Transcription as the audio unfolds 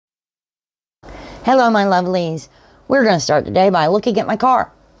Hello, my lovelies. We're going to start today by looking at my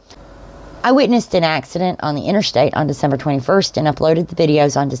car. I witnessed an accident on the interstate on December 21st and uploaded the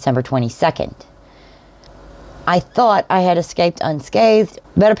videos on December 22nd. I thought I had escaped unscathed,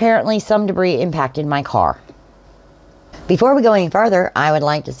 but apparently some debris impacted my car. Before we go any further, I would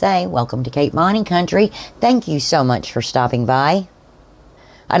like to say welcome to Cape Monte country. Thank you so much for stopping by.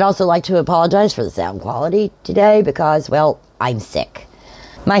 I'd also like to apologize for the sound quality today because, well, I'm sick.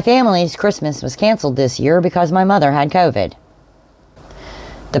 My family's Christmas was canceled this year because my mother had COVID.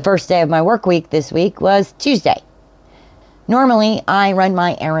 The first day of my work week this week was Tuesday. Normally, I run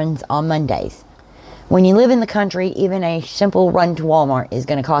my errands on Mondays. When you live in the country, even a simple run to Walmart is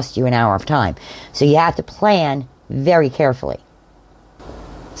going to cost you an hour of time. So you have to plan very carefully.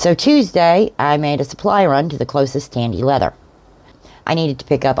 So Tuesday, I made a supply run to the closest Tandy Leather. I needed to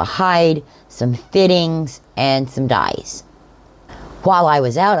pick up a hide, some fittings, and some dyes. While I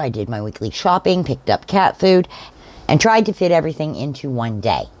was out, I did my weekly shopping, picked up cat food, and tried to fit everything into one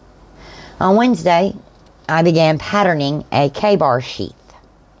day. On Wednesday, I began patterning a K-bar sheath.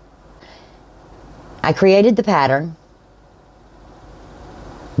 I created the pattern,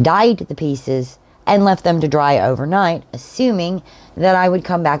 dyed the pieces, and left them to dry overnight, assuming that I would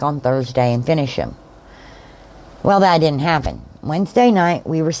come back on Thursday and finish them. Well, that didn't happen. Wednesday night,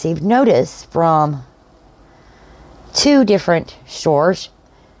 we received notice from 2 different stores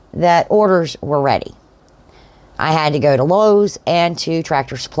that orders were ready. I had to go to Lowe's and to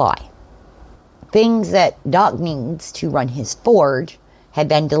Tractor Supply. Things that Doc needs to run his forge had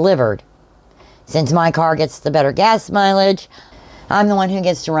been delivered. Since my car gets the better gas mileage, I'm the one who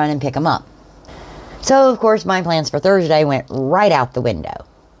gets to run and pick them up. So, of course, my plans for Thursday went right out the window.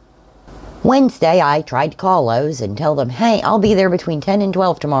 Wednesday, I tried to call Lowe's and tell them, hey, I'll be there between 10 and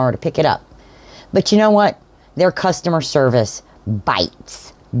 12 tomorrow to pick it up. But you know what? Their customer service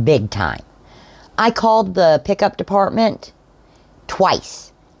bites big time. I called the pickup department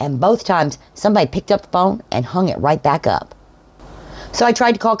twice, and both times somebody picked up the phone and hung it right back up. So I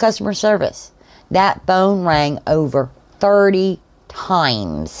tried to call customer service. That phone rang over 30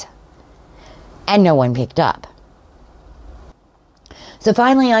 times, and no one picked up. So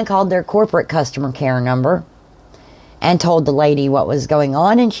finally I called their corporate customer care number and told the lady what was going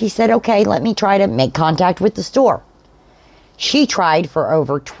on, and she said, okay, let me try to make contact with the store. She tried for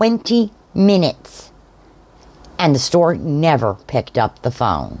over 20 minutes, and the store never picked up the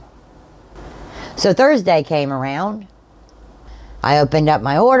phone. So Thursday came around. I opened up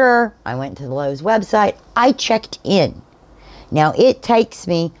my order. I went to the Lowe's website. I checked in. Now, it takes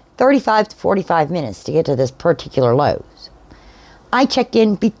me 35 to 45 minutes to get to this particular Lowe's. I checked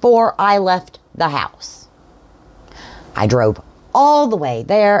in before I left the house. I drove all the way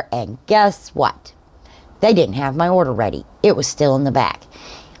there, and guess what? They didn't have my order ready. It was still in the back.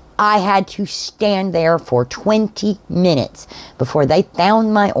 I had to stand there for 20 minutes before they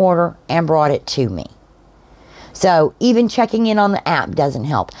found my order and brought it to me. So even checking in on the app doesn't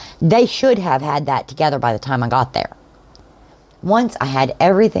help. They should have had that together by the time I got there. Once I had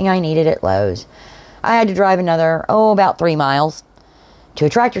everything I needed at Lowe's, I had to drive another, about 3 miles to a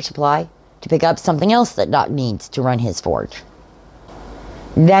Tractor Supply to pick up something else that Doc needs to run his forge.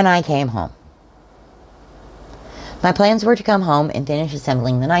 Then I came home. My plans were to come home and finish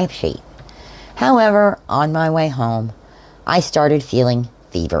assembling the knife sheath. However, on my way home, I started feeling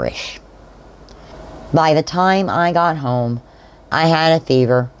feverish. By the time I got home, I had a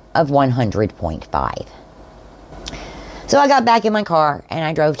fever of 100.5. So I got back in my car and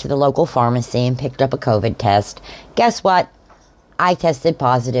I drove to the local pharmacy and picked up a COVID test. Guess what? I tested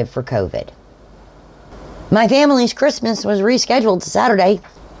positive for COVID. My family's Christmas was rescheduled to Saturday,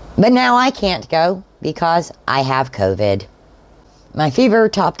 but now I can't go because I have COVID. My fever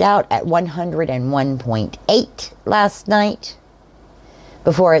topped out at 101.8 last night.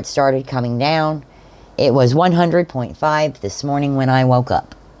 Before it started coming down, it was 100.5 this morning when I woke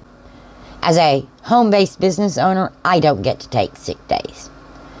up. As a home-based business owner, I don't get to take sick days.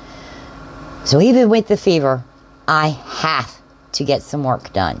 So even with the fever, I have to get some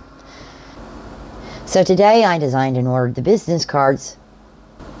work done. So today I designed and ordered the business cards,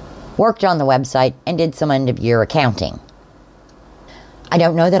 worked on the website, and did some end-of-year accounting. I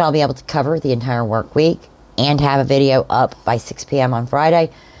don't know that I'll be able to cover the entire work week and have a video up by 6 p.m. on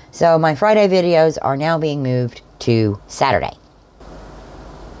Friday, so my Friday videos are now being moved to Saturday.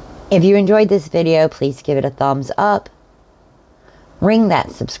 If you enjoyed this video, please give it a thumbs up, ring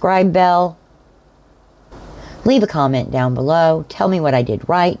that subscribe bell, leave a comment down below, tell me what I did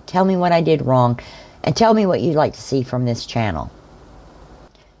right, tell me what I did wrong, and tell me what you'd like to see from this channel.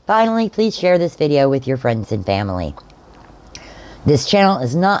 Finally, please share this video with your friends and family. This channel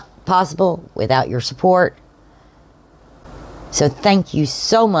is not possible without your support. So thank you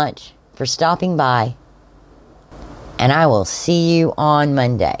so much for stopping by, and I will see you on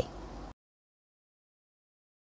Monday.